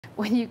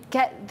When you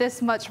get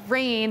this much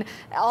rain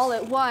all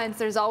at once,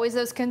 there's always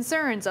those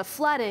concerns of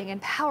flooding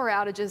and power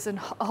outages and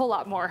a whole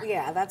lot more.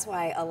 Yeah, that's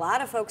why a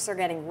lot of folks are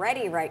getting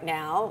ready right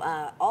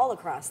now all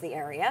across the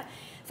area.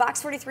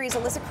 Fox 43's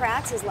Alyssa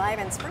Kratz is live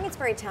in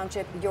Springettsbury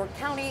Township, York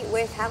County,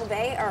 with how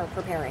they are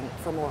preparing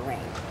for more rain.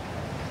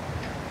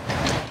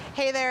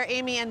 Hey there,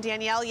 Amy and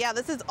Danielle. Yeah,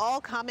 this is all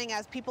coming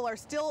as people are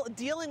still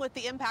dealing with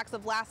the impacts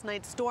of last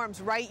night's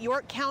storms, right?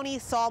 York County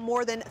saw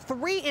more than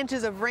 3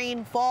 inches of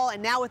rain fall,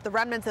 and now with the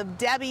remnants of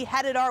Debby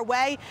headed our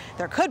way,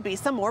 there could be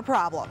some more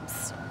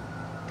problems.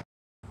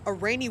 A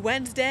rainy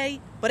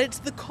Wednesday, but it's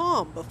the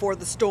calm before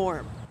the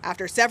storm.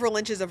 After several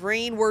inches of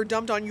rain were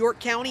dumped on York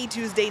County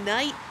Tuesday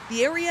night,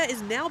 the area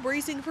is now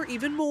bracing for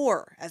even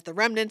more as the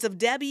remnants of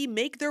Debby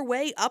make their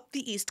way up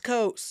the East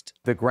Coast.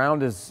 The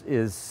ground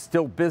is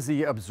still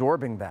busy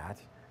absorbing that,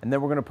 and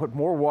then we're going to put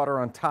more water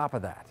on top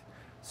of that.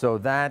 So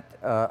that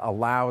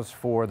allows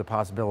for the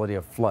possibility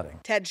of flooding.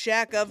 Ted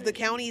Czech of the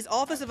county's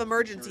Office of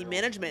Emergency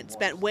Management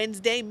spent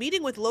Wednesday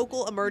meeting with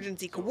local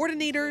emergency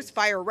coordinators,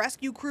 fire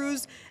rescue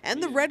crews,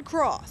 and the Red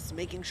Cross,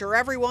 making sure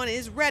everyone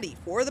is ready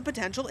for the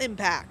potential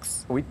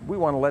impacts. We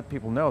want to let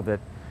people know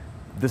that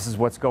this is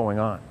what's going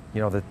on.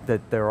 You know,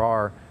 that there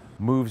are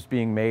moves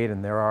being made,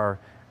 and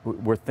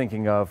we're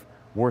thinking of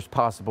worst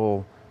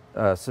possible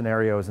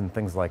scenarios and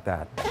things like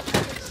that.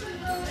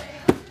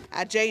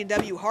 At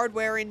J&W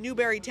Hardware in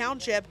Newberry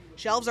Township,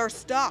 shelves are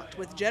stocked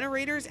with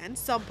generators and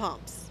sump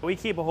pumps. We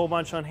keep a whole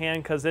bunch on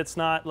hand because it's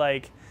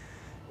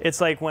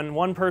like when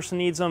one person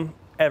needs them,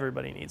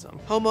 everybody needs them.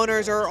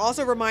 Homeowners are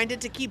also reminded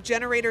to keep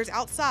generators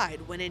outside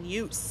when in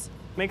use.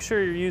 Make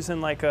sure you're using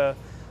like a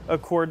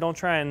cord. Don't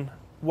try and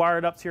wire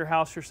it up to your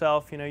house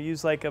yourself. You know,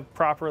 use like a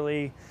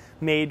properly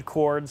made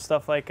cord,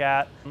 stuff like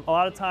that. A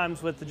lot of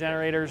times with the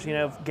generators, you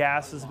know,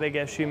 gas is a big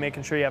issue,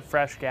 making sure you have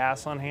fresh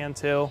gas on hand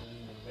too.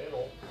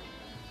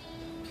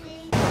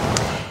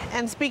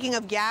 And speaking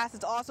of gas,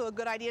 it's also a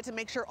good idea to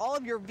make sure all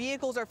of your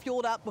vehicles are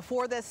fueled up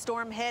before this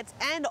storm hits,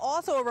 and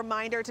also a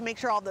reminder to make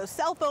sure all those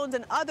cell phones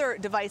and other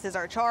devices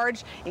are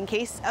charged in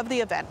case of the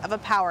event of a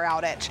power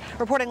outage.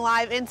 Reporting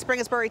live in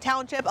Springettsbury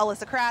Township,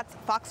 Alyssa Kratz,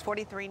 Fox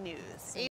 43 News.